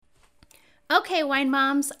Okay, wine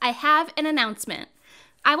moms, I have an announcement.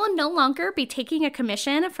 I will no longer be taking a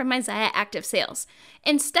commission from my Zaya Active sales.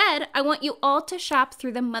 Instead, I want you all to shop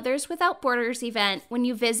through the Mothers Without Borders event when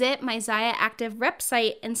you visit my Zaya Active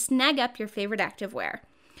website and snag up your favorite activewear.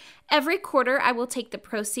 Every quarter, I will take the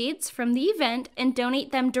proceeds from the event and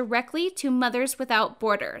donate them directly to Mothers Without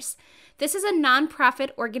Borders. This is a nonprofit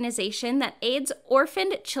organization that aids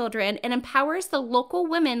orphaned children and empowers the local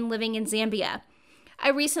women living in Zambia. I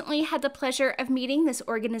recently had the pleasure of meeting this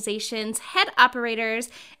organization's head operators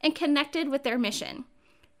and connected with their mission.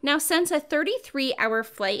 Now, since a 33-hour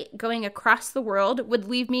flight going across the world would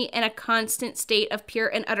leave me in a constant state of pure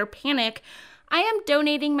and utter panic, I am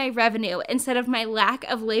donating my revenue instead of my lack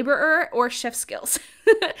of laborer or chef skills.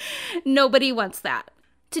 Nobody wants that.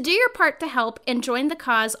 To do your part to help and join the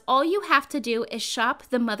cause, all you have to do is shop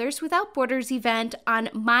the Mothers Without Borders event on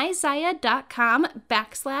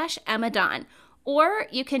myzaya.com/Emma or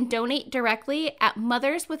you can donate directly at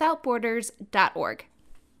motherswithoutborders.org.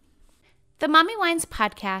 The Mommy Wines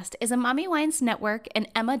podcast is a Mommy Wines Network and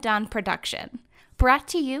Emma Dawn production, brought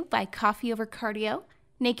to you by Coffee Over Cardio,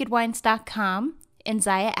 NakedWines.com, and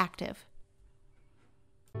Zaya Active.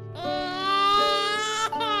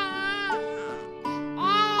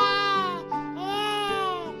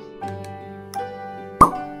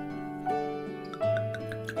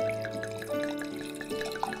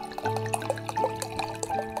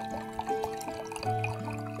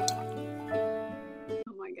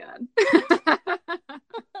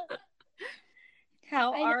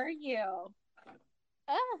 How are you?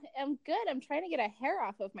 I'm good. I'm trying to get a hair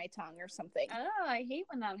off of my tongue or something. Oh, I hate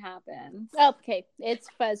when that happens. Okay, it's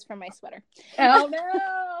fuzz from my sweater. Oh,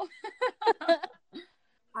 no.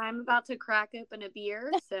 I'm about to crack open a beer,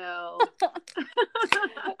 so.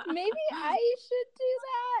 Maybe I should do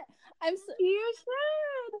that. You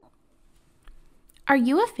should. Are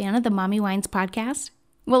you a fan of the Mommy Wines podcast?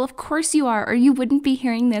 Well, of course you are, or you wouldn't be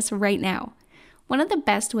hearing this right now. One of the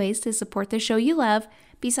best ways to support the show you love,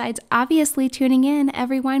 besides obviously tuning in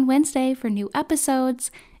every Wine Wednesday for new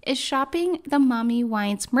episodes, is shopping the Mommy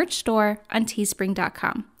Wines merch store on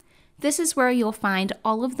teespring.com. This is where you'll find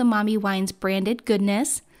all of the Mommy Wines branded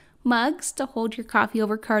goodness, mugs to hold your coffee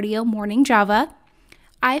over cardio morning Java,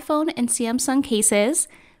 iPhone and Samsung cases,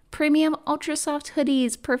 premium ultra soft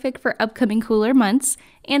hoodies perfect for upcoming cooler months,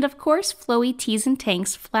 and of course flowy tees and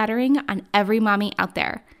tanks flattering on every mommy out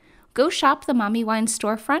there. Go shop the Mommy Wines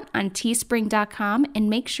storefront on teespring.com and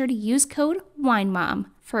make sure to use code WINEMOM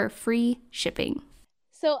for free shipping.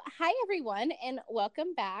 So, hi everyone, and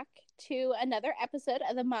welcome back to another episode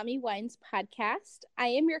of the Mommy Wines podcast. I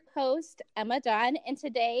am your host, Emma Dawn, and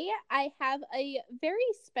today I have a very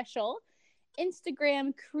special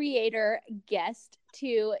Instagram creator guest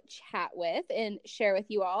to chat with and share with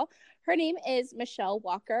you all. Her name is Michelle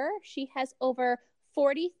Walker. She has over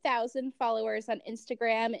 40,000 followers on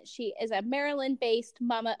Instagram. She is a Maryland-based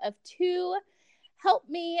mama of two. Help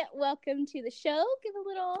me welcome to the show. Give a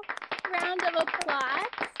little round of applause.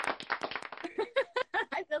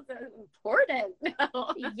 I feel so important.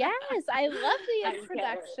 Yes, I love the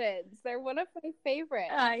introductions. They're one of my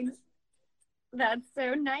favorites. That's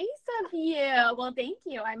so nice of you. Well, thank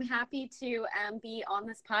you. I'm happy to be on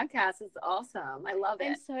this podcast. It's awesome. I love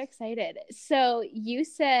it. I'm so excited. So you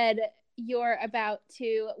said you're about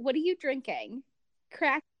to, what are you drinking?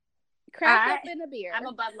 Crack open a beer. I'm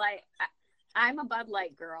a Bud Light. I'm a Bud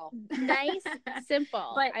Light girl. Nice,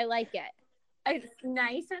 simple. But I like it. It's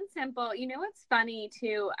nice and simple. You know what's funny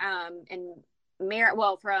too? So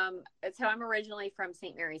I'm originally from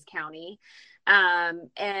St. Mary's County,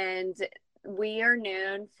 and we are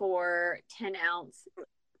known for 10-ounce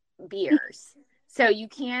beers. So you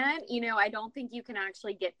can't, I don't think you can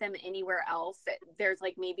actually get them anywhere else. There's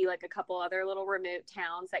maybe a couple other little remote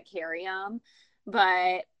towns that carry them.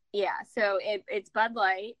 But yeah, so it's Bud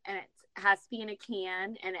Light, and it has to be in a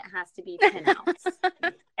can, and it has to be 10 ounce.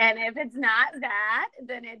 And if it's not that,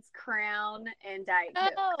 then it's Crown and Diet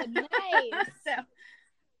Coke. Oh, nice. So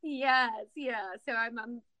yes, yeah. So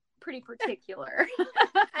I'm pretty particular.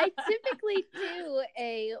 I typically do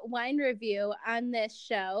a wine review on this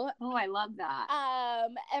show. Oh, I love that.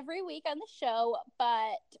 Every week on the show,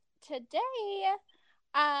 but today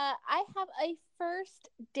I have a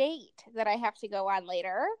first date that I have to go on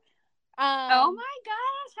later. Oh my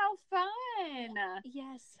gosh, how fun.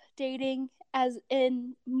 Yes, dating as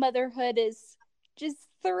in motherhood is just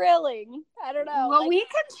thrilling. I don't know. Well, we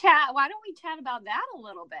can chat. Why don't we chat about that a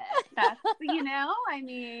little bit? That's, I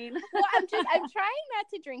mean. Well, I'm trying not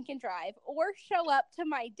to drink and drive or show up to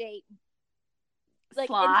my date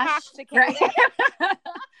intoxicated. Right.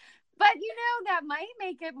 But that might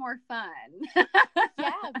make it more fun.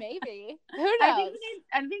 Yeah, maybe. Who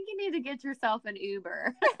need to get yourself an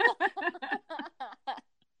Uber.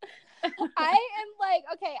 I am like,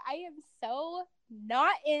 okay, I am so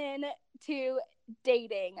not into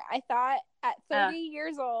dating. I thought at 30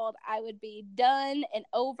 years old, I would be done and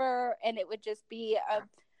over, and it would just be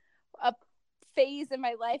a phase in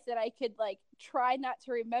my life that I could like try not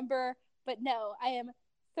to remember. But no, I am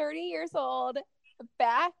 30 years old,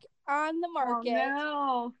 back on the market.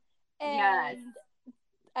 Oh, no. And yes.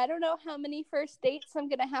 I don't know how many first dates I'm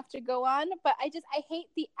gonna have to go on, but I hate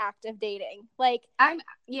the act of dating. Like I'm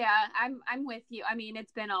with you. I mean,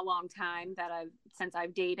 it's been a long time since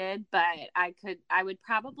I've dated, but I would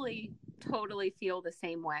probably totally feel the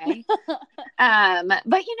same way.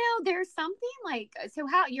 But there's something like, so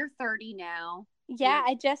how you're 30 now? Yeah,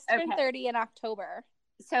 I just turned 30 in October.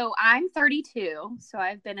 So I'm 32, so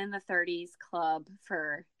I've been in the 30s club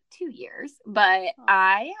for 2 years, but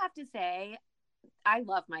I have to say, I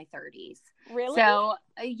love my 30s. Really? So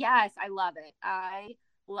yes, I love it. I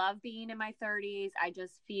love being in my 30s. I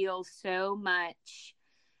just feel so much,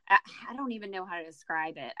 I don't even know how to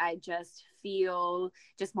describe it. I just feel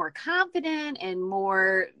just more confident and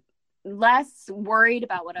less worried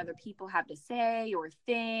about what other people have to say or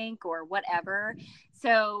think or whatever.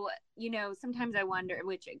 So, sometimes I wonder,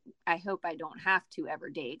 which I hope I don't have to ever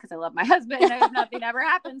date because I love my husband and I hope nothing ever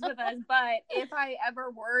happens with us. But if I ever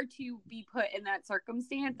were to be put in that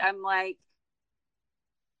circumstance, I'm like,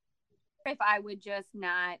 if I would just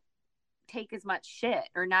not take as much shit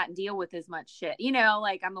or not deal with as much shit,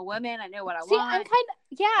 like I'm a woman, I know what I want. I'm kind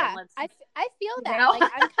of, yeah, I feel that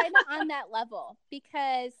like I'm kind of on that level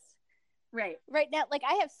because right now, like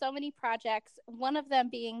I have so many projects, one of them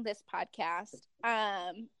being this podcast,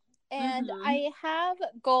 and I have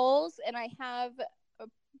goals and I have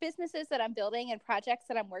businesses that I'm building and projects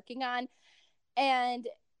that I'm working on, and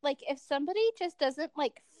like if somebody just doesn't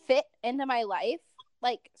like fit into my life,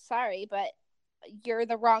 like sorry, but you're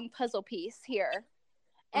the wrong puzzle piece here.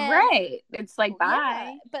 And, right. It's like, bye.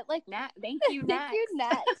 Yeah, but like, thank you next. Thank you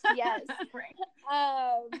next. Yes. Right.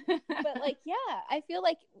 But like, yeah, I feel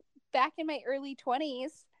like back in my early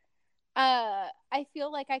 20s, I feel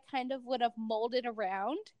like I kind of would have molded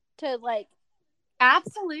around to like.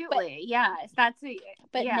 Absolutely. Yes. That's it.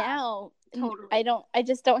 But now, totally. I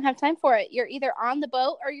just don't have time for it. You're either on the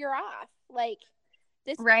boat or you're off. Like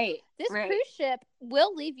this cruise ship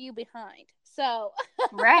will leave you behind. So.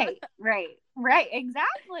 Right.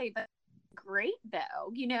 Exactly. But great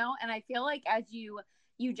though, and I feel like as you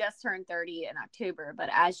just turned 30 in October, but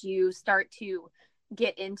as you start to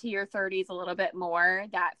get into your 30s a little bit more,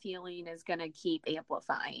 that feeling is going to keep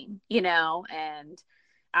amplifying, and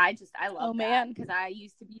I love that because I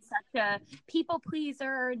used to be such a people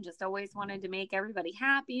pleaser and just always wanted to make everybody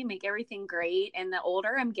happy, make everything great. And the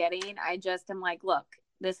older I'm getting, I just am like, look,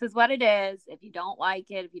 this is what it is. If you don't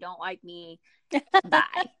like it, if you don't like me,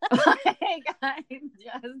 bye. Like, I'm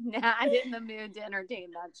just not in the mood to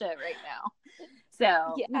entertain that shit right now.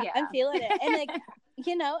 So yeah, I'm feeling it. And like,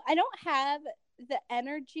 I don't have the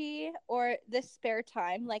energy or the spare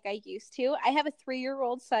time like I used to. I have a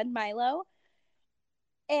 3-year-old son, Milo.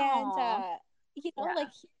 And like,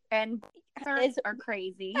 and are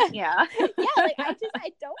crazy. Yeah. Yeah, like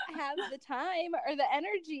I don't have the time or the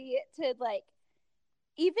energy to like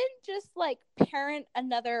even just like parent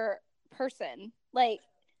another person. Like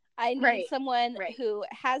I need someone who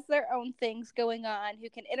has their own things going on, who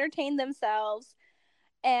can entertain themselves,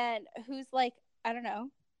 and who's like, I don't know,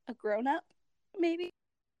 a grown up maybe.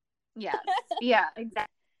 Yes. Yeah, exactly.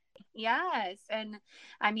 Yes. And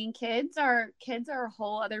I mean, kids are a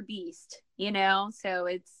whole other beast, so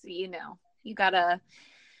it's, you gotta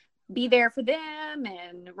be there for them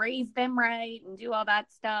and raise them right and do all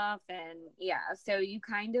that stuff. And so you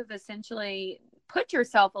kind of essentially put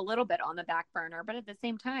yourself a little bit on the back burner, but at the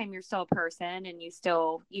same time, you're still a person and you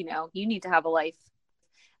still, you need to have a life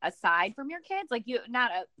aside from your kids. Like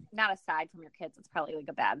not aside from your kids. It's probably like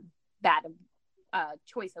a bad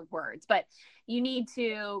choice of words, but you need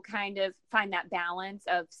to kind of find that balance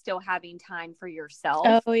of still having time for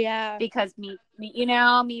yourself. Oh yeah. Because me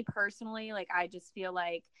personally, like I just feel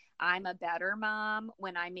like I'm a better mom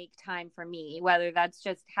when I make time for me, whether that's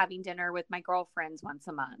just having dinner with my girlfriends once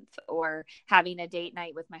a month or having a date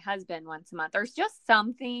night with my husband once a month. There's just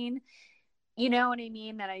something, you know what I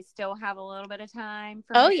mean, that I still have a little bit of time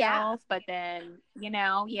for myself, but then,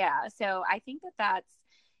 so I think that's,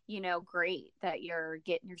 great that you're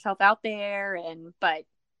getting yourself out there but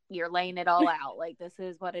you're laying it all out. Like, this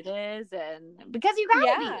is what it is. And because you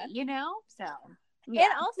gotta be, so. Yeah.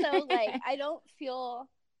 And also like, I don't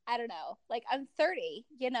know, like I'm 30,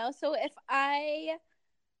 so if I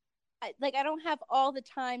don't have all the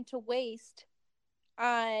time to waste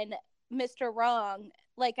on Mr. Wrong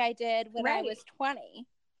like I did when I was 20.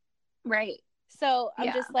 Right. So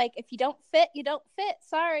I'm just like, if you don't fit, you don't fit.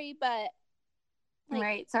 Sorry, but like,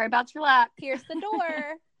 right. Sorry about your luck. Here's the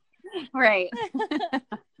door. Right.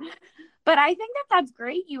 But I think that that's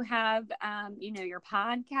great. You have, your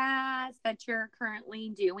podcast that you're currently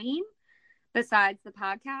doing besides the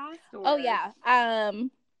podcast. Or... Oh yeah.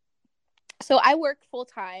 So I work full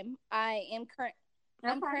time. I'm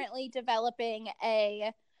currently developing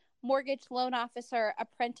a mortgage loan officer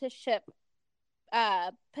apprenticeship,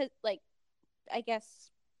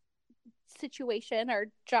 situation or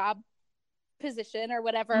job position or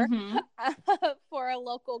whatever, for a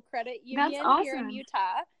local credit union here in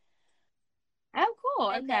Utah. Oh,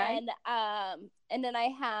 cool. And then I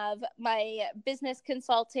have my business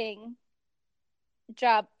consulting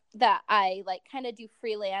job that I kind of do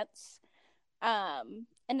freelance. And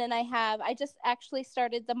then I just actually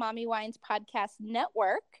started the Mommy Wines Podcast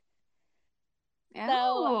Network. Oh,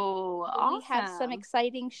 so awesome. We have some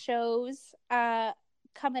exciting shows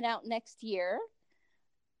coming out next year.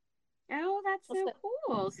 Oh, that's so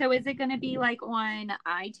cool. So is it going to be on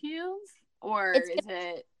iTunes or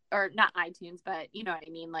or not iTunes, but you know what I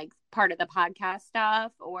mean? Part of the podcast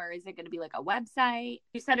stuff, or is it going to be a website?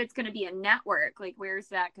 You said it's going to be a network. Where's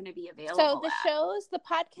that going to be available? So the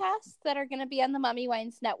podcasts that are going to be on the Mommy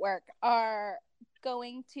Wines Network they're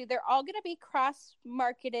all going to be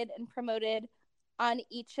cross-marketed and promoted on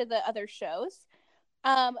each of the other shows.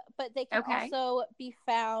 But they can also be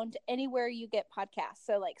found anywhere you get podcasts.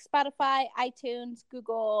 So Spotify, iTunes,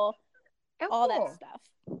 Google, all that stuff.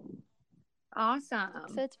 Awesome.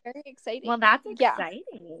 So it's very exciting. Well, that's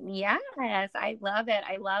exciting. Yeah. Yes, I love it.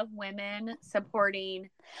 I love women supporting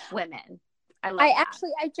women. I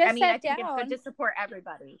just sat down. It's good to support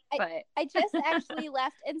everybody. I just actually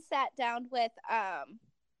left and sat down with I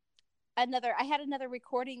had another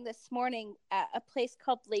recording this morning at a place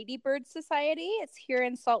called Ladybird Society. It's here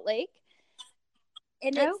in Salt Lake.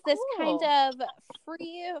 And it's this kind of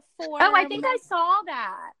free form. Oh, I think I saw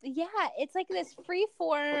that. Yeah, it's this free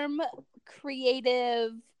form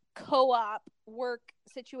creative co-op work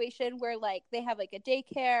situation where they have a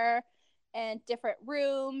daycare and different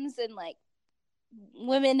rooms and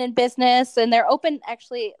women in business, and they're open,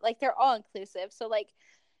 actually, they're all inclusive. So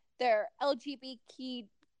they're LGBTQT,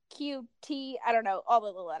 I don't know, all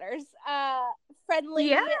of the letters, friendly.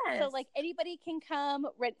 Yes. So anybody can come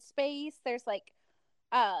rent space. There's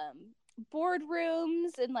board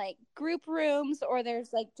rooms and group rooms, or there's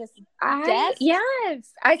just desks.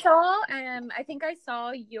 Yes, I saw. I think I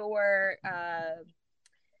saw your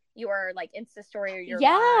Insta story or your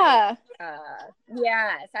live.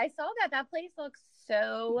 Yes, I saw that. That place looks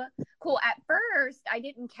so cool. At first, I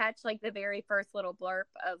didn't catch the very first little blurb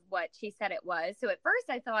of what she said it was. So at first,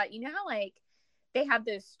 I thought, how they have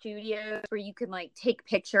those studios where you can take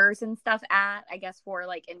pictures and stuff at, I guess, for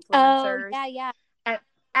influencers. Oh, yeah.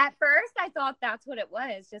 At first, I thought that's what it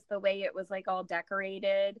was, just the way it was all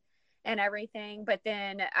decorated and everything. But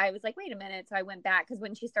then I was like, wait a minute. So I went back because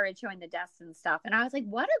when she started showing the desks and stuff, and I was like,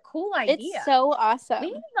 what a cool idea. It's so awesome.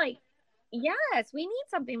 We need we need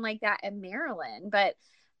something like that in Maryland. But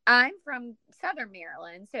I'm from Southern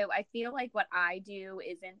Maryland, so I feel like what I do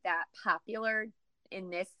isn't that popular in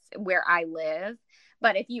this where I live.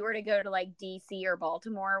 But if you were to go to DC or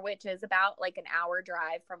Baltimore, which is about an hour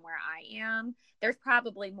drive from where I am, there's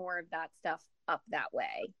probably more of that stuff up that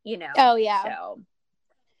way, Oh yeah. So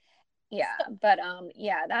yeah, but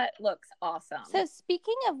that looks awesome. So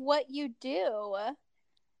speaking of what you do,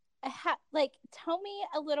 tell me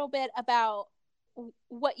a little bit about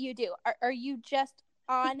what you do. Are you just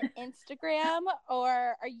on Instagram,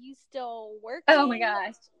 or are you still working? Oh my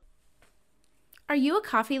gosh. Are you a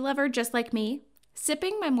coffee lover just like me?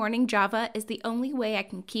 Sipping my morning Java is the only way I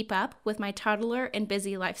can keep up with my toddler and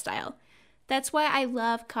busy lifestyle. That's why I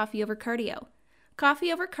love Coffee Over Cardio.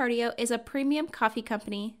 Coffee Over Cardio is a premium coffee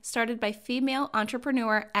company started by female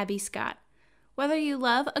entrepreneur Abby Scott. Whether you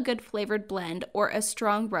love a good flavored blend or a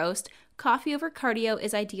strong roast, Coffee Over Cardio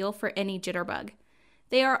is ideal for any jitterbug.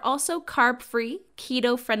 They are also carb-free,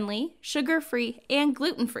 keto-friendly, sugar-free, and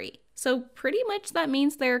gluten-free. So pretty much that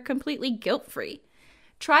means they're completely guilt-free.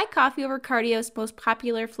 Try Coffee Over Cardio's most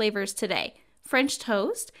popular flavors today: French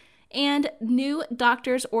toast and new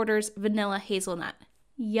Doctor's Orders vanilla hazelnut.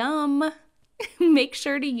 Yum! Make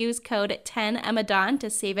sure to use code 10EMMADAWN to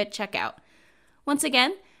save at checkout. Once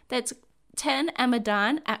again, that's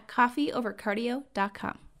 10EMMADAWN at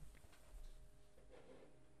coffeeovercardio.com.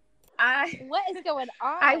 What is going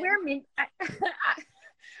on? I wear mini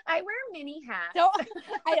hats. No,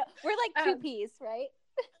 I know. We're two peas, right?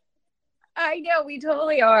 I know we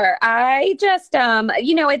totally are. I just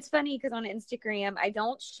it's funny because on Instagram I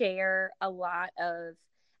don't share a lot of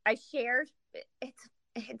I share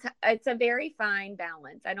it's a very fine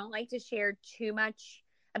balance. I don't like to share too much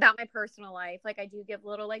about my personal life. Like I do give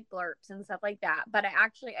little like blurps and stuff like that. But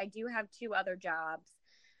I do have two other jobs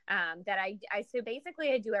that I so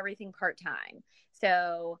basically I do everything part-time.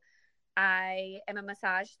 So I am a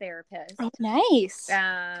massage therapist. Oh, nice.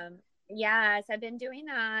 Yes, I've been doing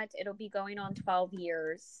that. It'll be going on 12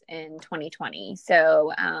 years in 2020.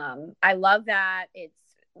 So I love that.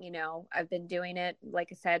 I've been doing it, like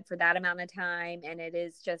I said, for that amount of time, and it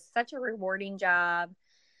is just such a rewarding job.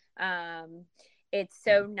 It's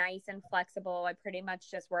so nice and flexible. I pretty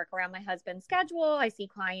much just work around my husband's schedule. I see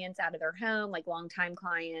clients out of their home, like longtime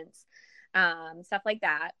clients, stuff like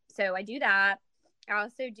that. So I do that. I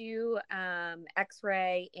also do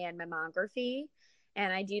x-ray and mammography,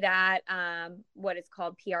 and I do that what is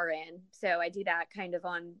called PRN. So I do that kind of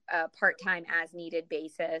on a part-time as needed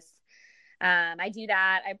basis. I do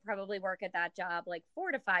that. I probably work at that job like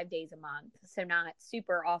 4 to 5 days a month. So not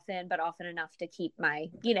super often, but often enough to keep my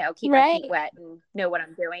feet wet and know what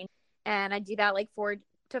I'm doing. And I do that like 4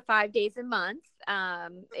 to 5 days a month.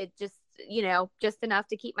 It just enough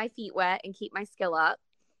to keep my feet wet and keep my skill up.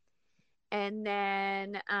 And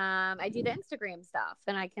then I do the Instagram stuff,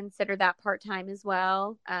 and I consider that part-time as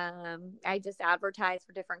well. I just advertise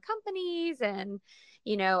for different companies and,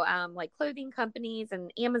 like clothing companies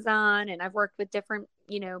and Amazon. And I've worked with different,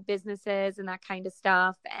 businesses and that kind of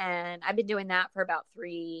stuff. And I've been doing that for about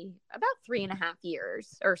 3.5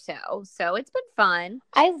 years or so. So it's been fun.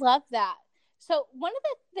 I love that. So one of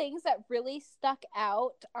the things that really stuck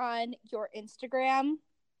out on your Instagram,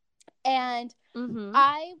 and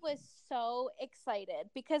I was so excited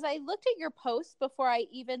because I looked at your posts before I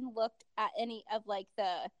even looked at any of like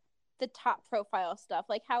the top profile stuff,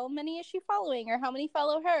 like how many is she following or how many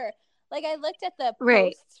follow her. Like I looked at the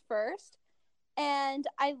posts first, and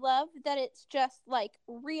I love that it's just like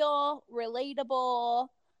real, relatable,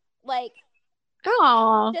 like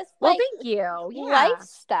just like, well, thank you. Life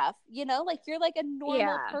stuff, like you're like a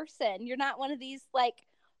normal person. You're not one of these like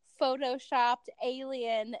photoshopped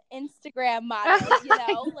alien Instagram models,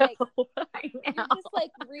 like you're just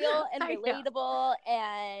like real and relatable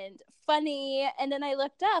and funny. And then I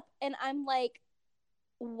looked up and I'm like,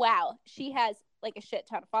 wow, she has like a shit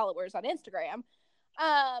ton of followers on Instagram.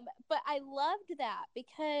 But I loved that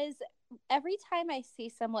because every time I see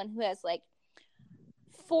someone who has like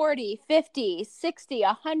 40, 50, 60,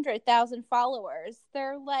 100,000 followers,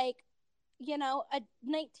 they're like, a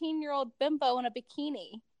 19-year-old bimbo in a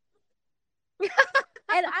bikini.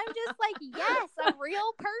 And I'm just like, yes, a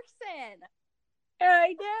real person.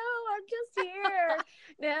 I know. I'm just here.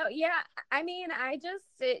 No, yeah. I mean,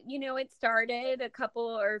 it started a couple,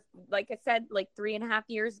 or like I said, like 3.5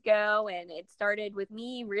 years ago. And it started with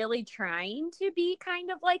me really trying to be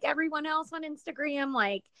kind of like everyone else on Instagram,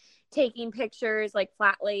 like taking pictures, like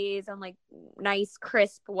flat lays on like nice,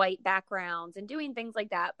 crisp white backgrounds and doing things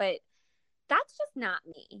like that. But that's just not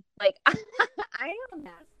me. Like, I don't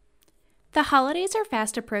know. The holidays are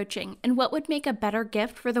fast approaching, and what would make a better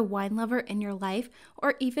gift for the wine lover in your life,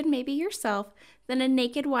 or even maybe yourself, than a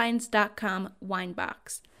nakedwines.com wine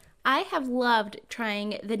box? I have loved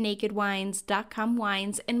trying the nakedwines.com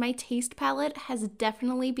wines, and my taste palette has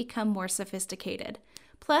definitely become more sophisticated.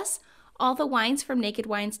 Plus, all the wines from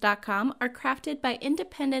nakedwines.com are crafted by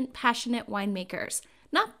independent, passionate winemakers,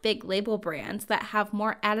 not big label brands that have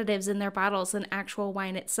more additives in their bottles than actual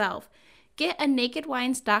wine itself. Get a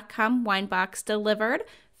nakedwines.com wine box delivered,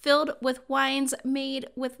 filled with wines made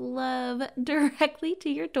with love directly to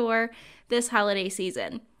your door this holiday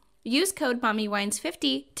season. Use code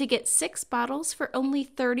MOMMYWINES50 to get 6 bottles for only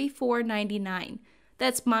 $34.99.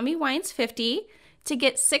 That's MOMMYWINES50 to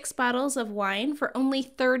get 6 bottles of wine for only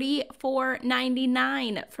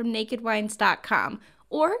 $34.99 from nakedwines.com.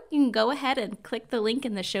 Or you can go ahead and click the link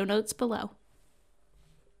in the show notes below.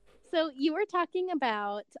 So you were talking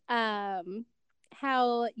about how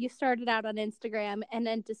you started out on Instagram and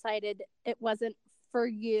then decided it wasn't for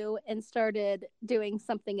you and started doing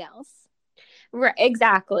something else. Right,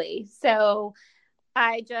 exactly. So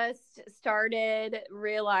I just started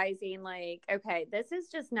realizing like, okay, this is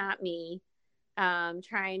just not me.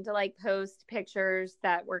 Trying to like post pictures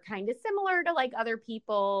that were kind of similar to like other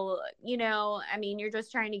people, I mean, you're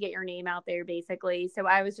just trying to get your name out there basically. So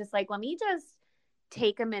I was just like, let me just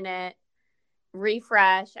take a minute,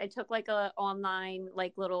 refresh. I took like a online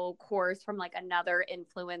like little course from like another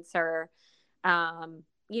influencer,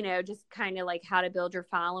 just kind of like how to build your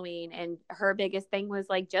following. And her biggest thing was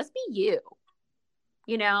like, just be you,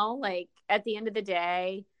 like at the end of the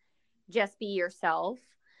day, just be yourself.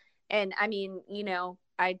 And I mean, you know,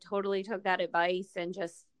 I totally took that advice and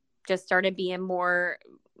just started being more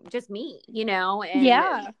just me, you know, and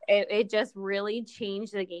Yeah. it just really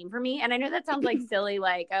changed the game for me. And I know that sounds like silly,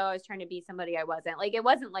 like, oh, I was trying to be somebody I wasn't. Like, it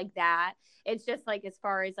wasn't like that. It's just like, as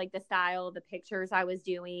far as like the style, the pictures I was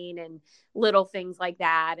doing and little things like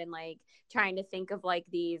that. And like trying to think of like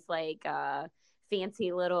these like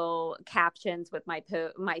fancy little captions with my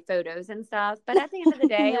photos and stuff. But at the end of the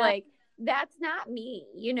day, Yeah. like, that's not me,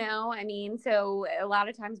 you know? I mean, so a lot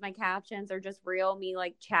of times my captions are just real me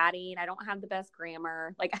like chatting. I don't have the best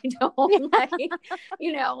grammar. Like, I don't like,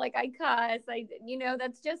 you know, like I cuss. You know,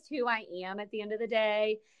 that's just who I am at the end of the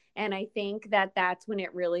day. And I think that that's when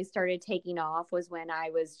it really started taking off, was when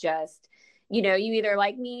I was just, you know, you either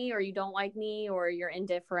like me or you don't like me or you're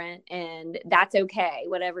indifferent, and that's okay,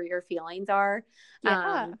 whatever your feelings are.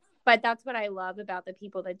 Yeah. But that's what I love about the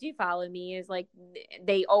people that do follow me, is like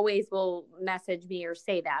they always will message me or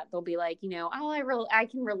say that. They'll be like, you know, oh, I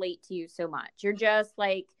can relate to you so much. You're just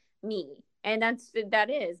like me. And that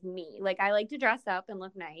is me. Like, I like to dress up and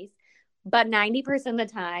look nice, but 90% of the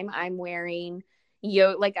time I'm wearing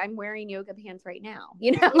I'm wearing yoga pants right now,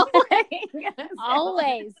 you know? Like, so,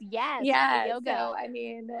 Always. Yes. yeah. Yoga. So, I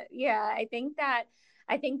mean, yeah, I think that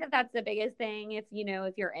that's the biggest thing. If, you know,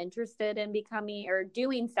 if you're interested in becoming or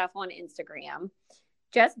doing stuff on Instagram,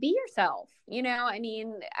 just be yourself. You know, I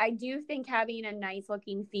mean, I do think having a nice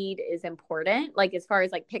looking feed is important, like as far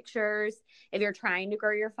as like pictures, if you're trying to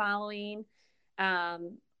grow your following.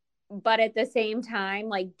 Um, but at the same time,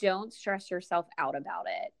 like, don't stress yourself out about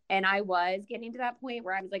it. And I was getting to that point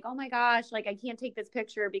where I was like, oh my gosh, like, I can't take this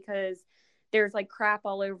picture because there's like crap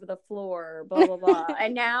all over the floor, blah, blah, blah.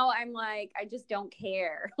 And now I'm like, I just don't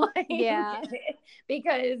care. Like, Yeah.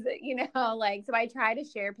 because, you know, like, so I try to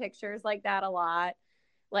share pictures like that a lot.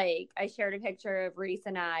 Like, I shared a picture of Reese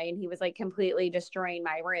and I, and he was like completely destroying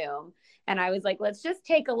my room. And I was like, let's just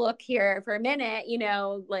take a look here for a minute. You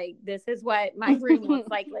know, like, this is what my room looks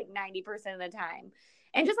like 90% of the time.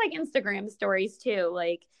 And just like Instagram stories too.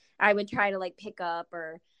 Like, I would try to like pick up,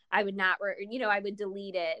 or I would not, you know, I would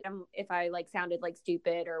delete it if I like sounded like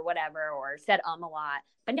stupid or whatever, or said a lot.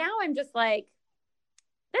 But now I'm just like,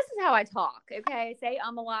 this is how I talk. Okay. I say a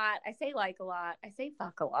lot. I say like a lot. I say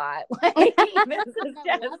fuck a lot. Like, this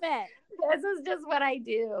is just what I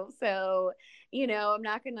do. So, you know, I'm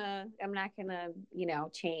not gonna, you know,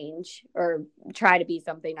 change or try to be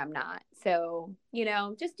something I'm not. So, you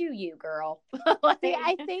know, just do you, girl. Like, See,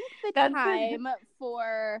 I think the time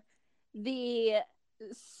for the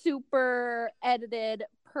super edited,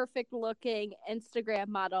 perfect looking Instagram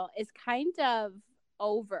model is kind of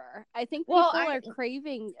over. I think people are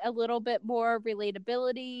craving a little bit more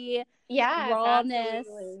relatability, rawness.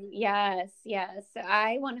 Absolutely. Yes.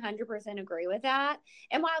 I 100% agree with that.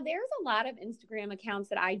 And while there's a lot of Instagram accounts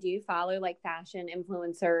that I do follow, like fashion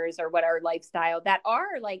influencers or whatever, lifestyle, that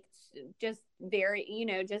are like just very, you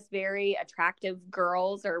know, just very attractive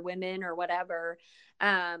girls or women or whatever.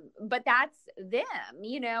 But that's them,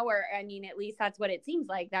 you know, or I mean, at least that's what it seems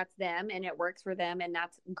like. That's them, and it works for them, and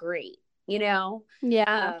that's great, you know?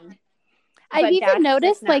 Yeah. I've even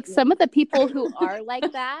noticed like me. Some of the people who are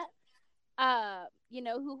like that, you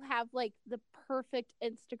know, who have like the perfect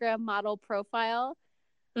Instagram model profile.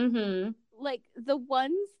 Mm-hmm. Like, the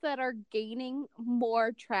ones that are gaining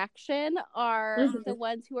more traction are the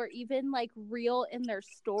ones who are even like real in their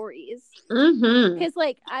stories. Because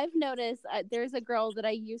like, I've noticed there's a girl that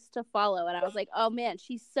I used to follow, and I was like, oh man,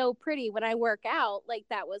 she's so pretty. When I work out, like,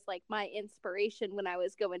 that was like my inspiration when I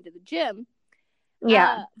was going to the gym.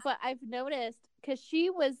 Yeah. But I've noticed, because she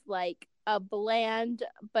was like a bland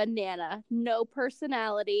banana, no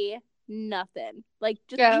personality, nothing, like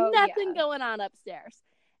just nothing going on upstairs.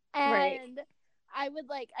 And I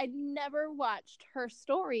never watched her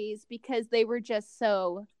stories because they were just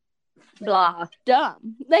so blah,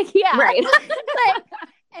 dumb. Like, yeah. Right. Like,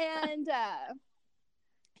 and,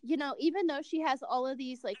 you know, even though she has all of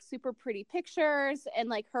these like super pretty pictures and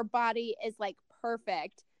like her body is like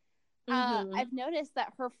perfect, I've noticed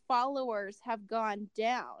that her followers have gone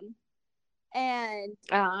down. And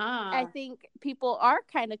I think people are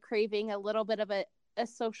kind of craving a little bit of a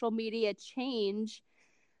social media change,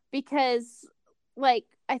 because like,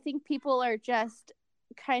 I think people are just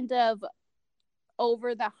kind of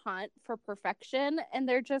over the hunt for perfection, and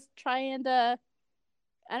they're just trying to,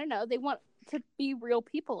 I don't know, they want to be real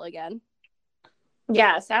people again.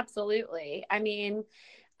 Yes, absolutely. I mean,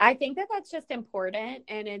 I think that that's just important,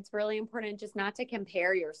 and it's really important just not to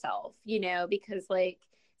compare yourself, you know, because like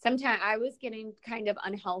sometimes I was getting kind of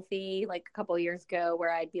unhealthy like a couple of years ago,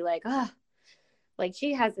 where I'd be like, oh, like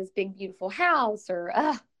she has this big, beautiful house, or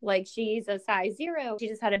like she's a size 0. She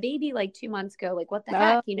just had a baby like 2 months ago. Like, what the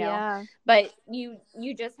heck, you know? Yeah. But you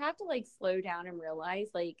just have to like slow down and realize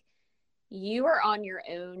like you are on your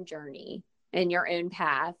own journey and your own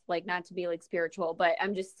path. Like, not to be like spiritual, but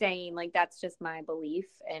I'm just saying, like, that's just my belief.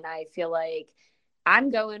 And I feel like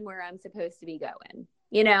I'm going where I'm supposed to be going,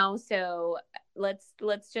 you know? So let's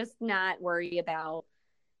just not worry about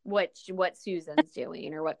what Susan's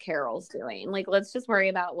doing or what Carol's doing. Like, let's just worry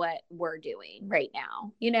about what we're doing right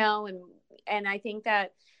now, you know? And I think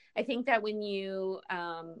that when you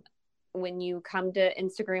come to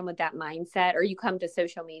Instagram with that mindset, or you come to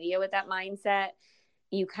social media with that mindset,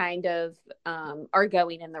 you kind of are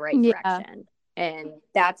going in the right direction. And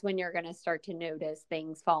that's when you're going to start to notice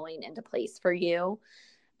things falling into place for you.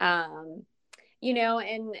 You know,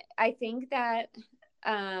 and I think that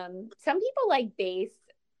some people like base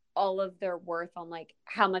all of their worth on like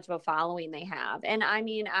how much of a following they have. And I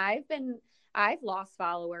mean, I've lost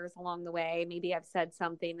followers along the way. Maybe I've said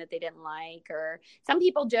something that they didn't like, or some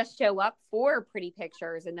people just show up for pretty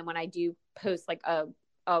pictures. And then when I do post like a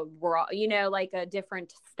raw, you know, like a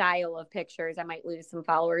different style of pictures, I might lose some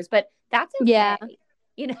followers, but that's okay. Yeah.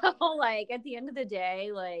 You know, like at the end of the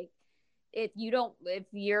day, like if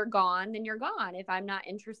you're gone, then you're gone. If I'm not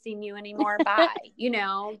interested in you anymore, bye, you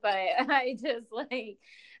know. But I just like,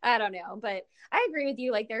 I don't know, but I agree with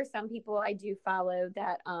you. Like, there's some people I do follow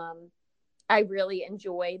that I really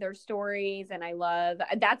enjoy their stories, and I love,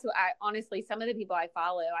 that's what honestly, some of the people I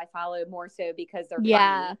follow more so because they're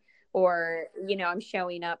funny, or, you know, I'm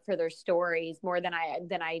showing up for their stories more than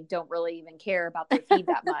I don't really even care about their feed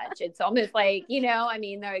that much. It's almost like, you know, I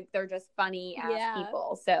mean, they're just funny ass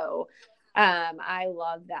people. So I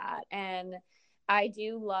love that. And I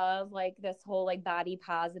do love like this whole like body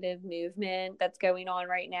positive movement that's going on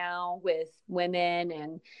right now with women,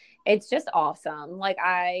 and it's just awesome. Like,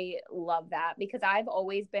 I love that because I've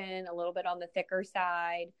always been a little bit on the thicker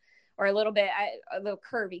side, or a little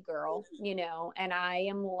curvy girl, you know, and I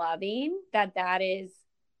am loving that is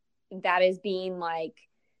being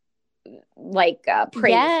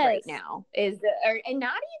praised right now, and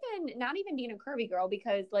not even being a curvy girl,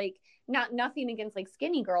 because like nothing against like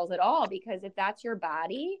skinny girls at all, because if that's your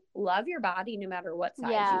body, love your body no matter what size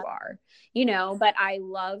you are, you know. But I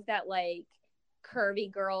love that like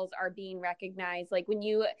curvy girls are being recognized. Like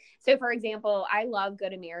so for example, I love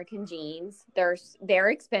Good American jeans. They're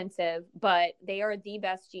expensive, but they are the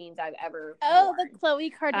best jeans I've ever worn. The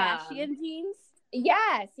Khloe Kardashian jeans.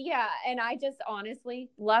 Yes, yeah, and I just honestly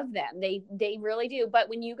love them. They really do. But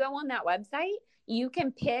when you go on that website, you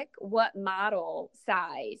can pick what model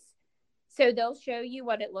size. So they'll show you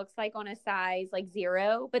what it looks like on a size like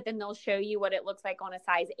 0, but then they'll show you what it looks like on a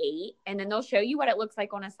size 8, and then they'll show you what it looks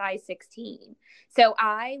like on a size 16. So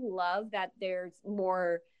I love that there's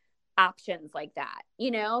more options like that,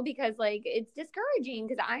 you know, because like it's discouraging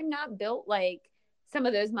because I'm not built like some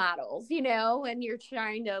of those models, you know, and you're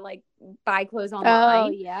trying to like buy clothes online. Oh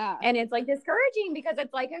yeah. And it's like discouraging because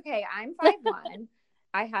it's like, okay, I'm 5'1".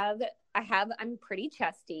 I'm pretty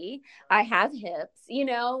chesty. I have hips, you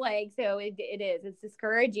know, like, so it's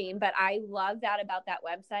discouraging, but I love that about that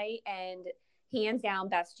website, and hands down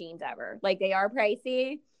best jeans ever. Like, they are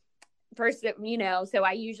pricey first, you know, so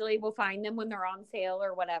I usually will find them when they're on sale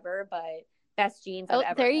or whatever, but best jeans I've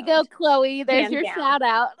ever there you owned. go, Khloe. There's hands your down. shout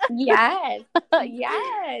out. Yes.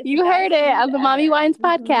 Yes. You heard it on the Mommy Wines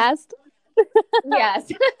podcast.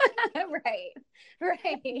 Yes. Right.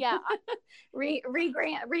 Yeah.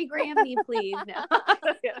 Regram me, please. No.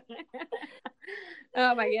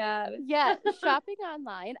 Oh my God. Yeah. Shopping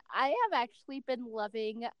online. I have actually been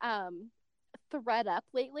loving ThredUp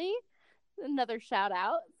lately. Another shout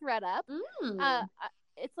out, ThredUp.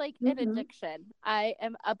 It's like an addiction. I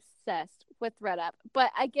am obsessed with ThredUp,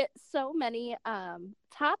 but I get so many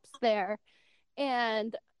tops there,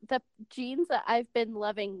 and the jeans that I've been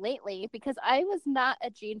loving lately, because I was not a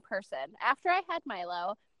jean person. After I had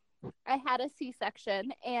Milo, I had a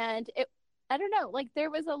C-section, and I don't know, like there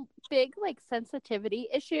was a big like sensitivity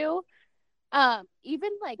issue, even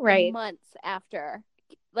like months after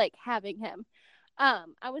like having him.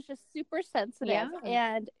 I was just super sensitive,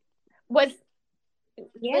 and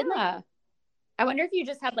I wonder if you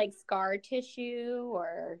just had like scar tissue,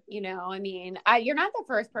 or, you know, I mean, you're not the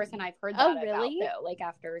first person I've heard that about, though, like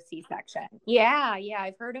after a C-section. Yeah,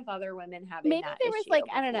 I've heard of other women having maybe that there was like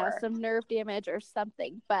before. I don't know, some nerve damage or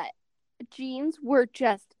something, but jeans were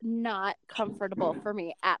just not comfortable for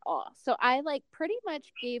me at all. So I like pretty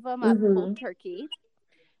much gave them up cold turkey,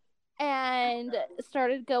 and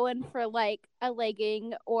started going for like a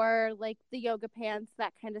legging or like the yoga pants,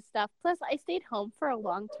 that kind of stuff. Plus I stayed home for a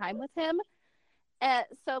long time with him, And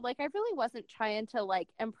so like I really wasn't trying to like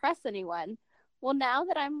impress anyone. Well, now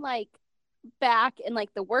that I'm like back in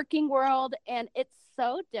like the working world, and it's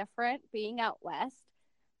so different being out west,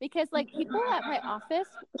 because like people at my office,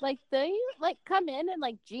 like they like come in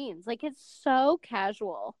like jeans, like it's so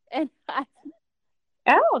casual. And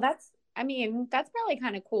Oh, I mean, that's probably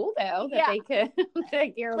kind of cool though that they could,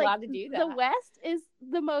 that you're like, allowed to do that. The West is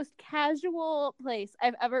the most casual place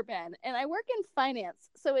I've ever been. And I work in finance,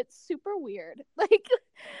 so it's super weird. Like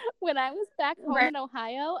when I was back home in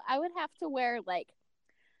Ohio, I would have to wear like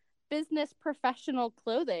business professional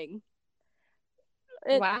clothing.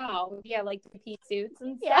 Wow. Yeah, like the pea suits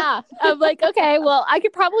and stuff. Yeah. I'm like, okay, well, I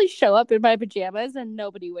could probably show up in my pajamas and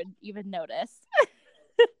nobody would even notice.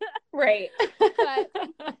 Right.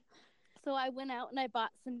 But, so I went out and I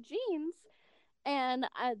bought some jeans, and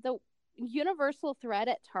the universal thread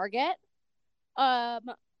at Target are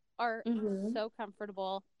so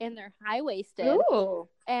comfortable, and they're high-waisted. Ooh.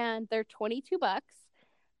 And they're $22.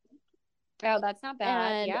 Oh, that's not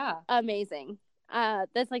bad. And yeah. Amazing.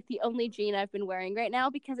 That's like the only jean I've been wearing right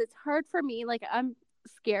now, because it's hard for me. Like I'm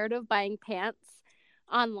scared of buying pants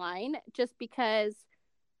online, just because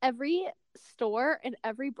every store and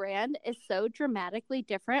every brand is so dramatically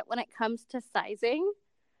different when it comes to sizing.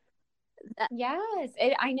 Yes,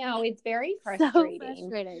 I know, it's very frustrating, so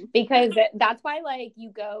frustrating. Because that's why like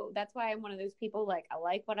that's why I'm one of those people, like I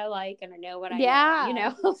like what I like and I know what I know, you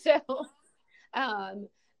know. So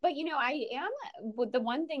but you know, the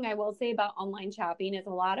one thing I will say about online shopping is a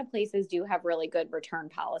lot of places do have really good return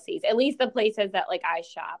policies, at least the places that like I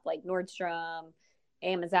shop, like Nordstrom,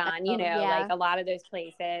 Amazon, you know, like a lot of those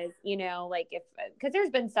places, you know, like because there's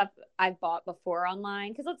been stuff I've bought before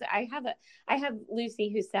online, because I have Lucy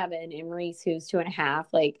who's 7 and Maurice who's 2.5.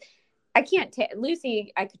 Like I can't take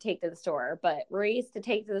Lucy, I could take to the store, but Maurice to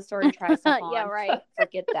take to the store and try stuff on, yeah, right.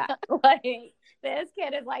 Forget that. Like this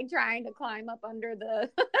kid is like trying to climb up under the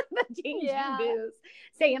changing booths,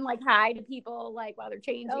 saying like hi to people like while they're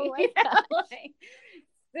changing. Oh you know? Like,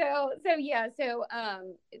 so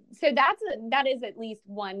that is at least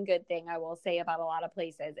one good thing I will say about a lot of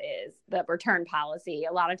places is the return policy.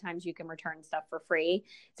 A lot of times you can return stuff for free.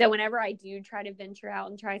 So whenever I do try to venture out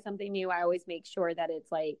and try something new, I always make sure that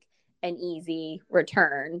it's like an easy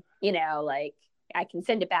return, you know, like I can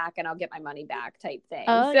send it back and I'll get my money back type thing.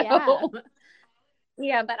 Oh, so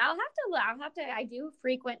yeah, but I do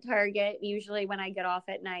frequent Target usually when I get off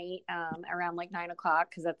at night, around like 9:00,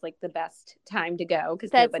 because that's like the best time to go,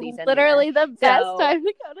 because nobody's in literally there. The best time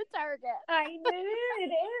to go to Target. I know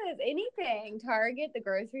it is. Anything Target, the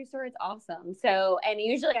grocery store, it's awesome. So, and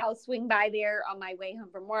usually I'll swing by there on my way home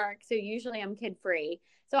from work. So usually I'm kid free.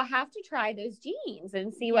 So I have to try those jeans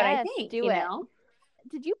and see what I think. You know?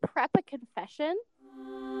 Did you prep a confession?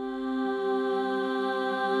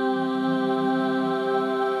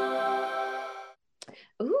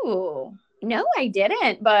 Ooh, no, I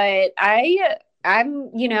didn't, but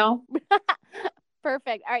I'm, you know.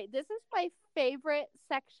 Perfect. All right. This is my favorite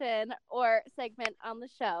section or segment on the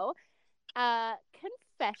show.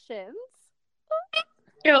 Confessions.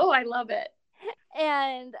 Oh, I love it.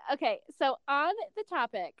 And okay, so on the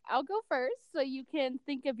topic, I'll go first so you can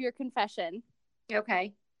think of your confession.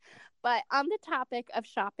 Okay. But on the topic of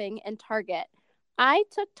shopping and Target, I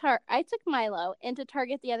took Milo into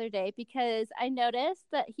Target the other day because I noticed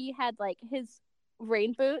that he had like his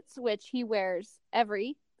rain boots, which he wears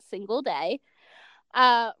every single day.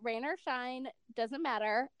 Rain or shine, doesn't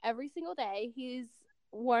matter. Every single day, he's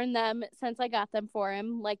worn them since I got them for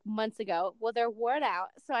him like months ago. Well, they're worn out.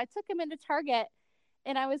 So I took him into Target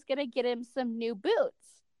and I was going to get him some new boots.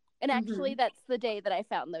 And actually, that's the day that I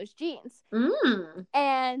found those jeans.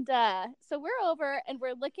 And so we're over and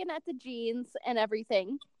we're looking at the jeans and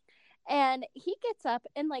everything. And he gets up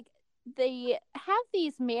and like they have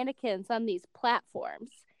these mannequins on these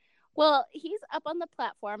platforms. Well, he's up on the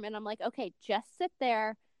platform and I'm like, okay, just sit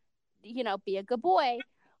there, you know, be a good boy.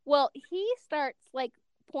 Well, he starts like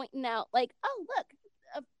pointing out like, oh, look,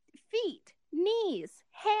 feet, knees,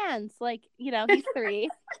 hands, like, you know, he's 3.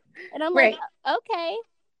 And I'm like, okay.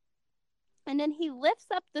 And then he lifts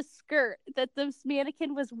up the skirt that this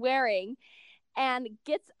mannequin was wearing and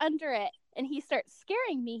gets under it. And he starts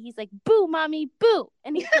scaring me. He's like, boo, mommy, boo.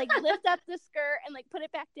 And he's like, lift up the skirt and like put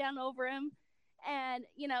it back down over him. And,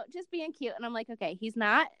 you know, just being cute. And I'm like, okay, he's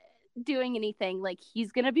not doing anything. Like,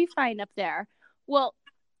 he's going to be fine up there. Well,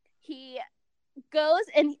 he goes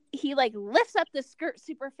and he like lifts up the skirt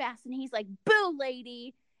super fast. And he's like, boo,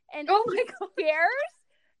 lady. And oh my God, scares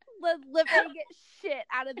the living shit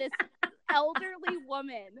out of this elderly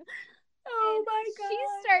woman. Oh my God. She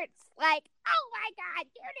starts like, oh my God,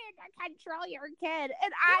 you need to control your kid.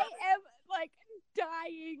 And I am like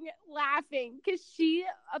dying laughing because she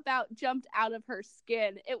about jumped out of her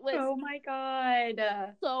skin. It was Oh my God.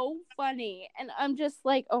 so funny. And I'm just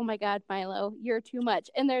like, oh my God, Milo, you're too much.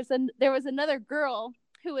 And there was another girl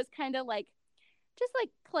who was kind of like just like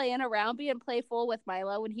playing around, being playful with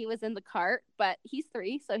Milo when he was in the cart, but he's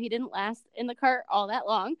 3, so he didn't last in the cart all that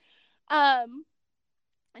long.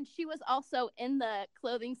 And she was also in the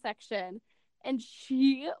clothing section, and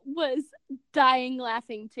she was dying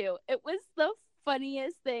laughing too. It was the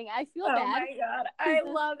funniest thing. I feel bad. Oh my God. I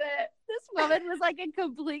love it. This woman was like a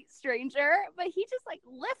complete stranger, but he just like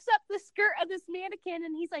lifts up the skirt of this mannequin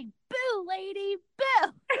and he's like, boo, lady,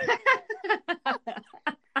 boo.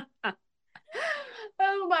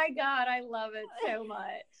 Oh my God. I love it so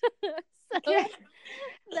much. So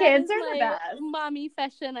Kids are the best. Mommy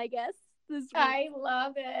fashion, I guess. I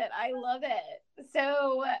love it. I love it.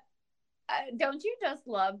 So don't you just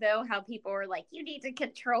love though how people are like, you need to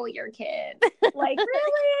control your kid? Like,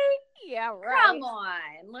 really? Yeah, right. Come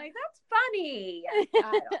on. Like, that's funny.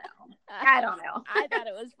 I don't know. I thought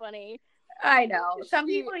it was funny. I know. Some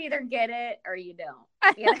people either get it or you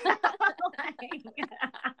don't. You know?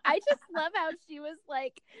 I just love how she was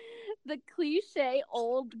like the cliche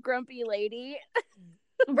old grumpy lady.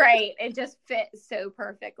 Right. It just fits so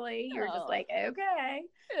perfectly. You're just like, okay.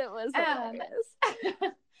 It was hilarious.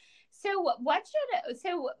 So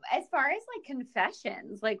as far as like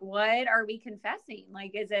confessions, like what are we confessing?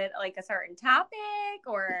 Like, is it like a certain topic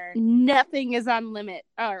or? Nothing is on limit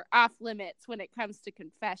or off limits when it comes to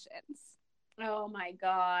confessions. Oh my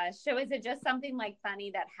gosh. So is it just something like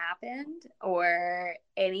funny that happened or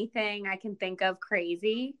anything I can think of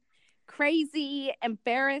crazy? Crazy,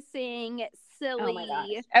 embarrassing, silly. Oh my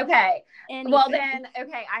gosh. Okay. Anything. Well then,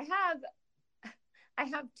 okay, I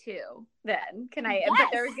have 2 then. Can I? Yes.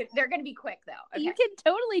 But they're going to be quick though. Okay. You can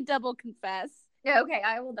totally double confess. Okay,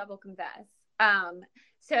 I will double confess.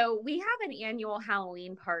 So we have an annual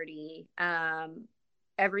Halloween party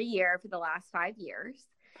every year for the last 5 years.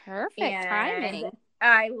 Perfect timing.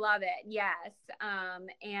 I love it. Yes.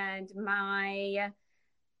 And my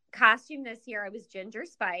costume this year, I was Ginger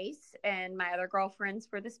Spice, and my other girlfriends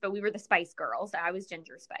were but we were the Spice Girls. I was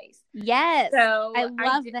Ginger Spice. Yes. So I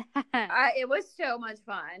love that. It was so much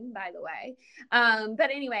fun, by the way. But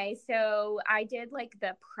anyway, so I did like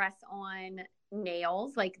the press on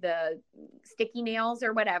nails, like the sticky nails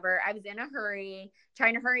or whatever. I was in a hurry,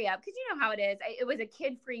 trying to hurry up because you know how it is. It was a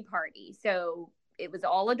kid-free party, so it was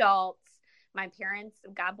all adults. My parents,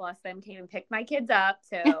 God bless them, came and picked my kids up.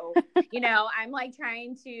 So, you know, I'm like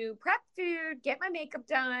trying to prep food, get my makeup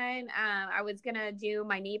done. I was going to do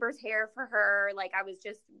my neighbor's hair for her. Like I was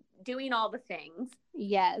just doing all the things.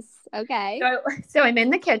 Yes. Okay. So I'm in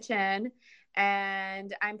the kitchen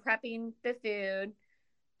and I'm prepping the food.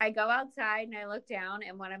 I go outside and I look down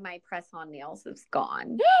and one of my press-on nails is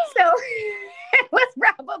gone. So it was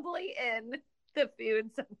probably in the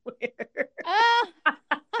food somewhere.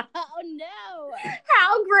 Oh no.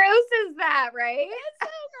 How gross is that, right? It's so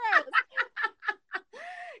gross.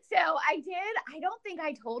 So I don't think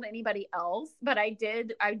I told anybody else, but I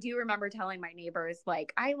do remember telling my neighbors,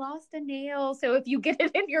 like, I lost a nail. So if you get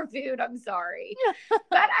it in your food, I'm sorry.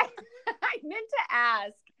 But I meant to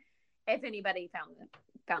ask if anybody found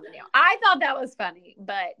the nail. I thought that was funny,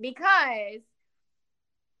 but because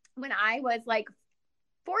when I was like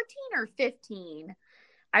 14 or 15,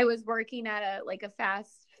 I was working at a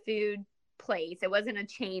fast food place. It wasn't a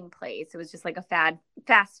chain place. It was just like a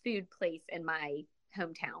fast food place in my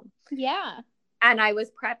hometown. Yeah. And I was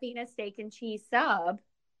prepping a steak and cheese sub.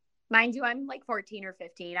 Mind you, I'm like 14 or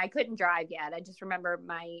 15. I couldn't drive yet. I just remember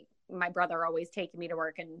my brother always taking me to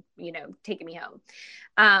work and, you know, taking me home.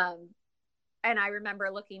 And I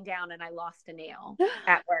remember looking down and I lost a nail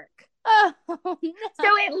at work. Oh, no.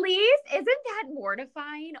 So at least, isn't that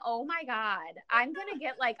mortifying? Oh my God. I'm going to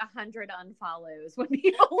get like 100 unfollows when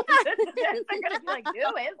people listen to this. They're going to be like,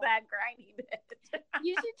 who is that grimy bitch?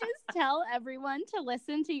 You should just tell everyone to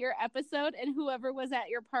listen to your episode, and whoever was at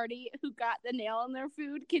your party who got the nail in their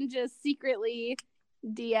food can just secretly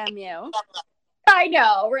DM you. I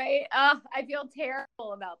know, right? I feel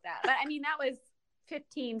terrible about that. But I mean, that was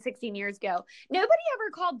 15, 16 years ago. Nobody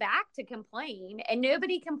ever called back to complain, and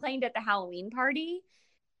nobody complained at the Halloween party.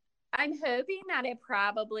 I'm hoping that it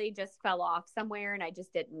probably just fell off somewhere and I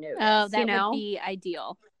just didn't notice. Oh, that would be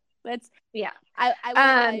ideal. Yeah.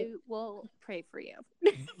 I will pray for you.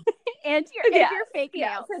 and your fake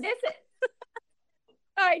nails. So this is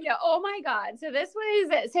I know. Oh my God. So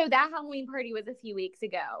that Halloween party was a few weeks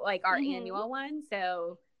ago, like our annual one.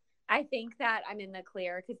 So I think that I'm in the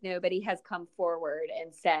clear because nobody has come forward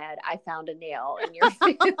and said, I found a nail in your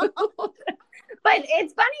food. But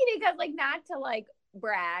it's funny because, like, not to like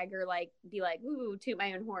brag or like be like, ooh, toot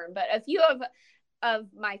my own horn, but a few of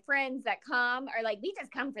my friends that come are like, we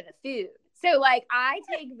just come for the food. So like I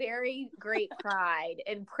take very great pride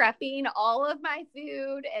in prepping all of my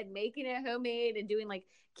food and making it homemade and doing like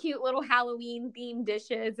cute little Halloween themed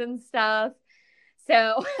dishes and stuff.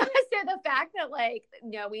 So, so the fact that like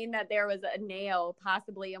knowing that there was a nail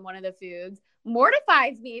possibly in one of the foods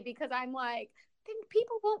mortifies me because I'm like, then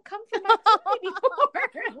people won't come for my food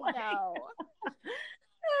anymore. Like, No.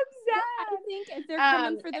 I'm sad. I think if they're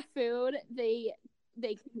coming for the food, they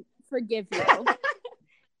can forgive you.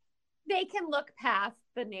 They can look past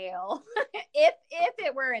the nail if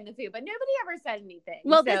it were in the food, but nobody ever said anything.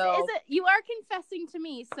 Well, so. this isn't. You are confessing to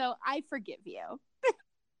me, so I forgive you.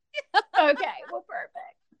 Okay, well,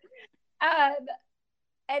 perfect.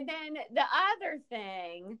 And then the other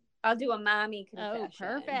thing, I'll do a mommy confession.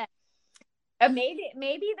 Oh, perfect.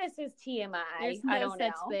 Maybe this is TMI. There's no I don't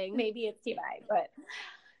such know. thing. Maybe it's TMI, but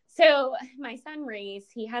so my son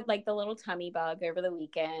Reese, he had like the little tummy bug over the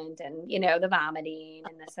weekend, and the vomiting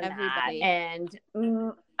and this and Everybody. that, and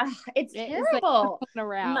it's It terrible. is like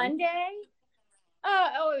around. Monday, it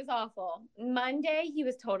was awful. Monday, he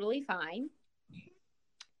was totally fine.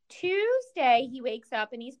 Tuesday, he wakes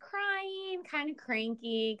up and he's crying, kind of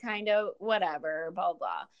cranky, kind of whatever, blah,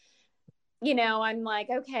 blah. I'm like,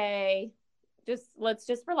 okay, let's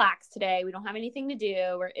just relax today. We don't have anything to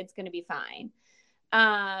do, or it's going to be fine.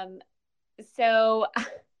 So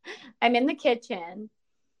I'm in the kitchen.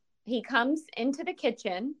 He comes into the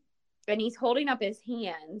kitchen and he's holding up his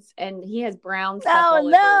hands and he has brown stuff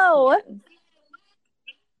all over his hands.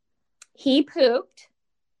 He pooped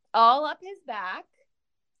all up his back,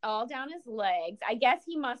 all down his legs. I guess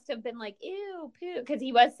he must have been like, ew, poop, because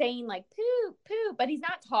he was saying like poop, poop, but he's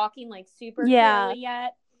not talking like super clearly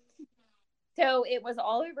yet. So it was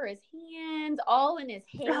all over his hands, all in his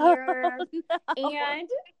hair. Oh, no.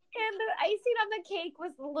 And the icing on the cake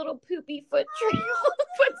was the little poopy foot trail,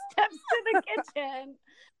 footsteps to the kitchen.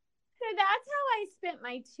 So that's how I spent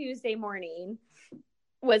my Tuesday morning,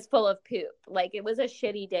 was full of poop. Like, it was a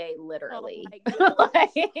shitty day, literally. Oh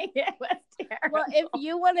like, it was terrible. Well, if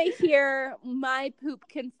you want to hear my poop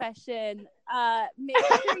confession, make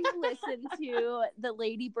sure you listen to the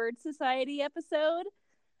Lady Bird Society episode.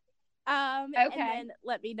 And then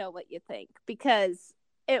let me know what you think, because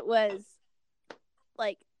it was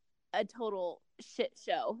like a total shit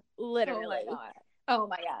show, literally. Oh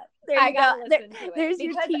my god! There you go. Listen to it there's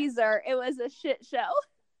your teaser. It was a shit show.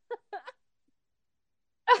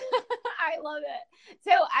 I love it.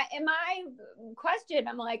 So, in my question,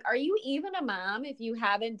 I'm like, are you even a mom if you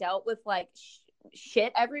haven't dealt with like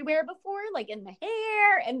shit everywhere before, like in the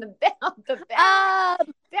hair and the back, down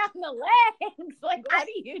the legs? Like, what are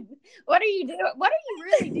you doing? What are you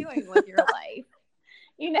really doing with your life?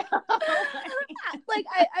 Like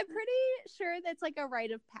I'm pretty sure that's like a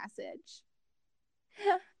rite of passage.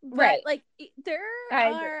 But, right. Like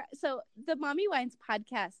so the Mommy Wines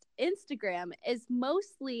podcast Instagram is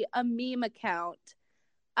mostly a meme account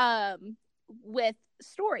with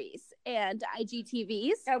stories and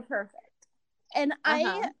IGTVs. Oh, perfect. And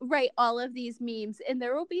I write all of these memes, and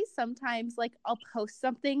there will be sometimes like I'll post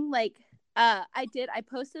something like I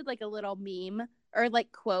posted like a little meme or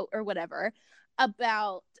like quote or whatever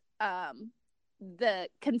about the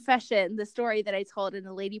confession, the story that I told in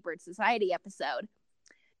the Lady Bird Society episode.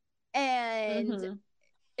 And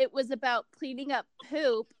it was about cleaning up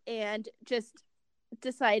poop and just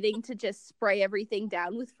deciding to just spray everything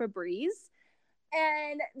down with Febreze.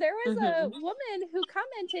 And there was a woman who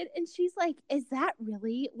commented, and she's like, is that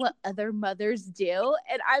really what other mothers do?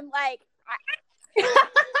 And I'm like, have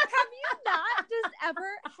you not just ever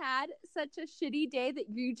had such a shitty day that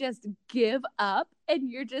you just give up and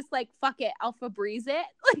you're just like, fuck it, I'll Febreze it?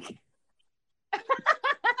 Like,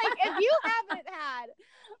 if you haven't had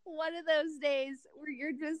one of those days where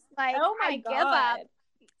you're just like, oh my I God. give up,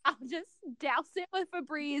 I'll just douse it with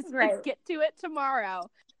Febreze and get to it tomorrow.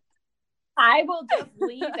 I will just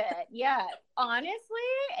leave it. Yeah. Honestly,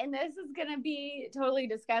 and this is going to be totally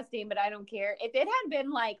disgusting, but I don't care. If it had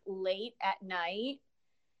been like late at night,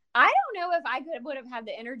 I don't know if I would have had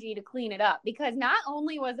the energy to clean it up, because not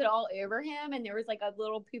only was it all over him and there was like a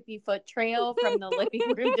little poopy foot trail from the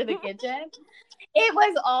living room to the kitchen, it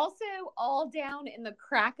was also all down in the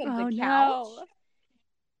crack of the couch. No.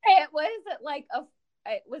 It was like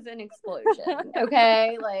it was an explosion.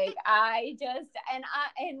 Okay. Like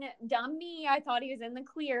and dumb me, I thought he was in the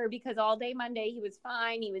clear because all day Monday he was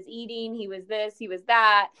fine. He was eating, he was this, he was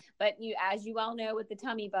that. But as you all know, with the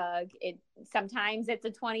tummy bug, sometimes it's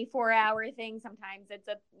a 24-hour thing. Sometimes it's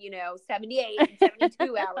a, 78,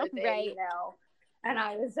 72-hour thing, Right. And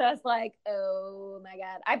I was just like, oh my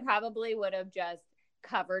God, I probably would have just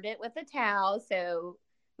covered it with a towel. So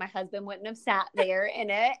my husband wouldn't have sat there in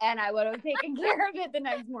it and I would have taken care of it the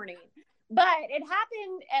next morning. But it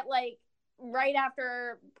happened at like right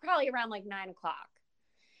after, probably around like 9:00.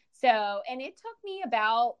 So, and it took me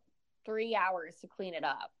about 3 hours to clean it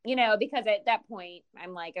up, because at that point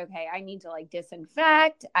I'm like, okay, I need to like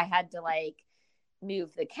disinfect. I had to like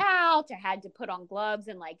move the couch. I had to put on gloves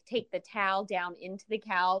and like take the towel down into the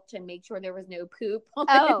couch and make sure there was no poop on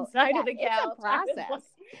the inside of the couch. It's a process.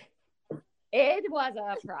 It was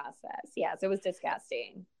a process. Yes, it was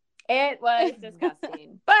disgusting. It was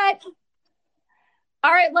disgusting. But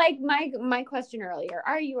all right, like my question earlier,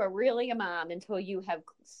 are you really a mom until you have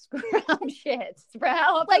scrubbed shit?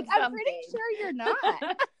 Like, I'm pretty sure you're not.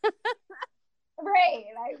 Right.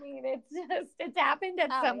 I mean, it's happened at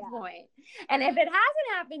some point. And if it hasn't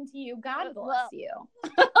happened to you, God bless you.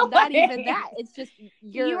 Not even that. It's just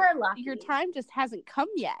you are lucky. Your time just hasn't come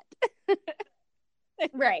yet.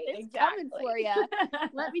 Right. It's coming for you.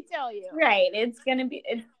 Let me tell you. Right. It's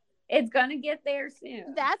gonna get there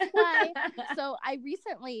soon. That's why. So I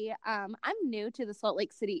recently, I'm new to the Salt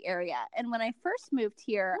Lake City area, and when I first moved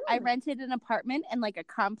here, I rented an apartment in like a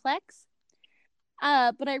complex.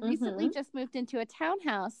 But I recently just moved into a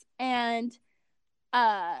townhouse, and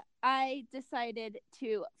I decided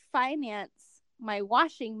to finance my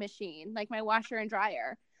washing machine, like my washer and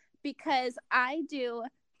dryer, because I do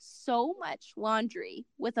so much laundry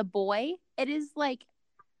with a boy. It is like,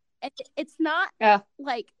 it's not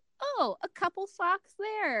like, oh, a couple socks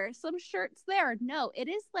there, some shirts there. No, it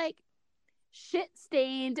is like shit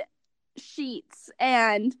stained sheets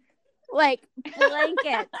and like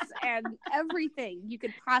blankets and everything you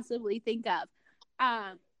could possibly think of.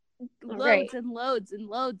 Loads and loads and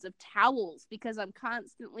loads of towels because I'm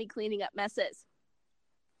constantly cleaning up messes.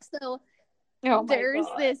 So there's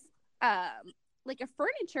this like a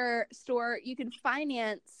furniture store you can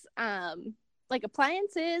finance like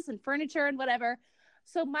appliances and furniture and whatever.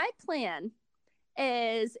 So my plan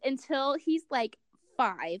is until he's like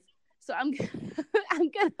 5. So I'm gonna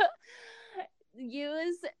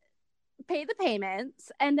pay the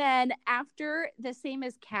payments, and then after the same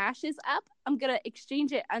as cash is up, I'm gonna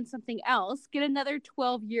exchange it on something else, get another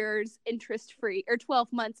 12 years interest free or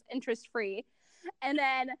 12 months interest free, and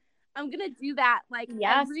then I'm gonna do that like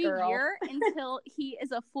every year until he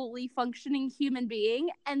is a fully functioning human being,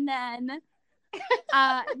 and then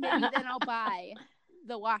maybe then I'll buy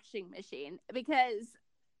the washing machine, because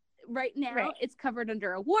right now it's covered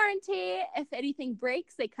under a warranty. If anything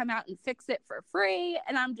breaks, they come out and fix it for free,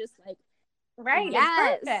 and I'm just like,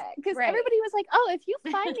 yes, because everybody was like, oh, if you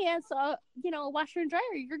finance a washer and dryer,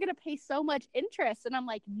 you're gonna pay so much interest, and I'm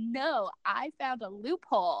like, no, I found a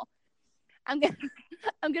loophole. I'm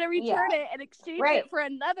gonna return it and exchange it for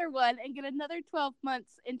another one and get another 12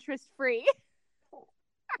 months interest free.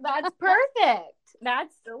 That's perfect.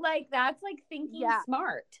 That's like thinking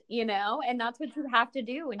smart, and that's what you have to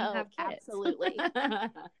do when you have kids. Absolutely.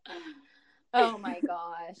 Oh my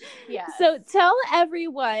gosh. Yeah. So tell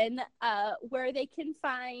everyone where they can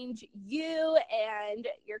find you and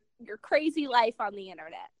your crazy life on the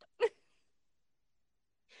internet.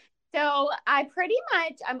 So I'm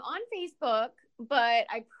on Facebook, but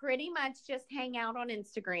I pretty much just hang out on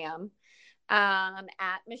Instagram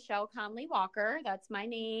at Michelle Conley Walker. That's my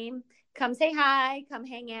name. Come say hi, come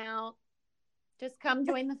hang out. Just come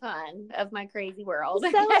join the fun of my crazy world.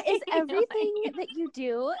 So is everything that you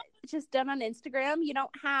do just done on Instagram? You don't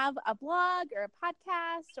have a blog or a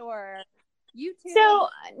podcast or YouTube? So,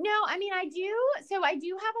 no, I mean, I do. So I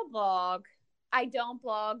do have a blog. I don't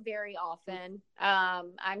blog very often.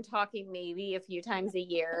 I'm talking maybe a few times a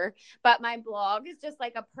year, but my blog is just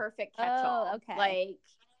like a perfect catch-all. Oh, okay. Like,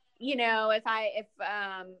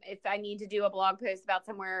 if I need to do a blog post about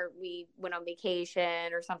somewhere we went on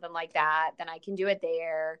vacation or something like that, then I can do it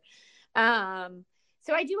there.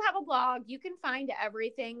 So I do have a blog. You can find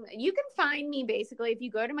everything. You can find me basically if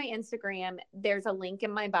you go to my Instagram, there's a link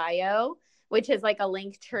in my bio, which is like a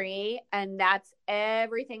link tree, and that's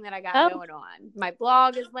everything that I got going on. My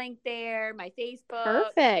blog is linked there, my Facebook.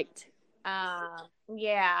 Perfect.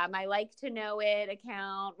 My Like to Know It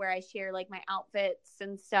account where I share like my outfits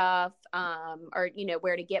and stuff, or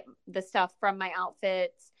where to get the stuff from my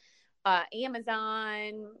outfits.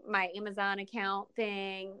 Amazon, my Amazon account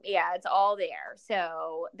thing. Yeah, it's all there.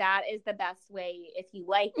 So that is the best way. If you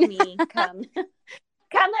like me, come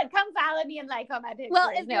follow me and like all my pictures. Well,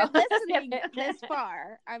 if you're listening this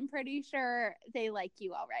far, I'm pretty sure they like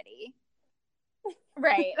you already.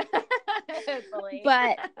 Right. Hopefully.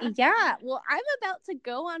 But yeah, well, I'm about to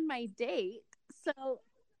go on my date. So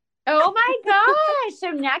oh my gosh. So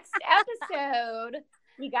next episode,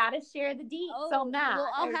 you got to share the deets on that.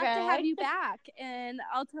 Well, I'll have to have you back, and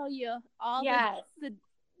I'll tell you all the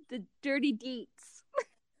dirty deets.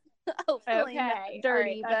 Hopefully not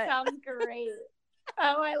dirty, right. that sounds great.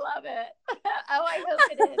 Oh, I love it. Oh, I hope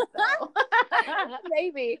it is, though.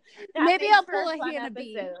 Maybe I'll pull a Hannah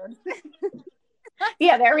B.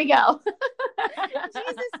 Yeah, there we go.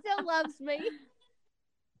 Jesus still loves me.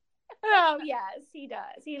 Oh, yes, he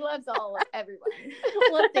does. He loves everyone.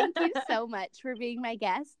 Well, thank you so much for being my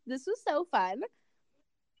guest. This was so fun.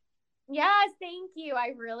 Yes, thank you.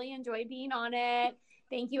 I really enjoyed being on it.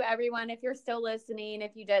 Thank you, everyone. If you're still listening,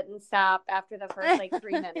 if you didn't stop after the first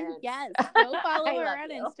 3 minutes. Yes, go follow her on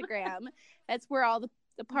Instagram. That's where all the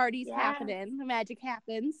parties happen. The magic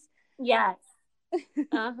happens. Yes.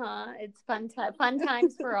 It's fun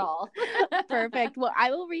times for all. Perfect. Well,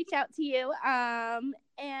 I will reach out to you. And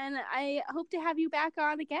I hope to have you back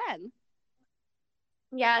on again.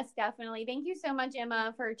 Yes, definitely. Thank you so much,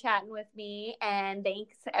 Emma, for chatting with me. And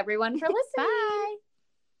thanks everyone for listening. Bye.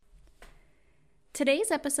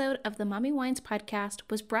 Today's episode of the Mommy Wines podcast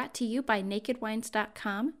was brought to you by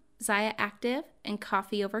NakedWines.com, Zaya Active, and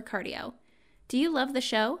Coffee Over Cardio. Do you love the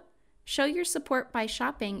show? Show your support by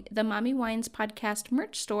shopping the Mommy Wines podcast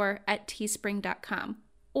merch store at teespring.com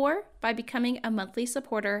or by becoming a monthly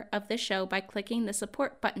supporter of the show by clicking the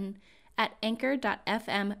support button at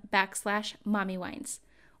anchor.fm/mommywines.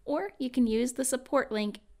 Or you can use the support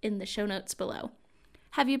link in the show notes below.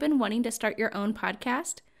 Have you been wanting to start your own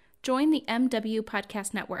podcast? Join the MW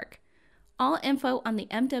Podcast Network. All info on the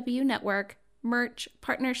MW Network, merch,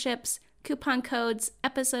 partnerships, coupon codes,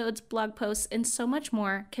 episodes, blog posts, and so much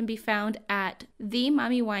more can be found at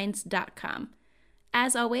themommywines.com.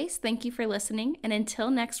 As always, thank you for listening, and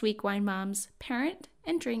until next week, wine moms, parent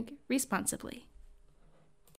and drink responsibly.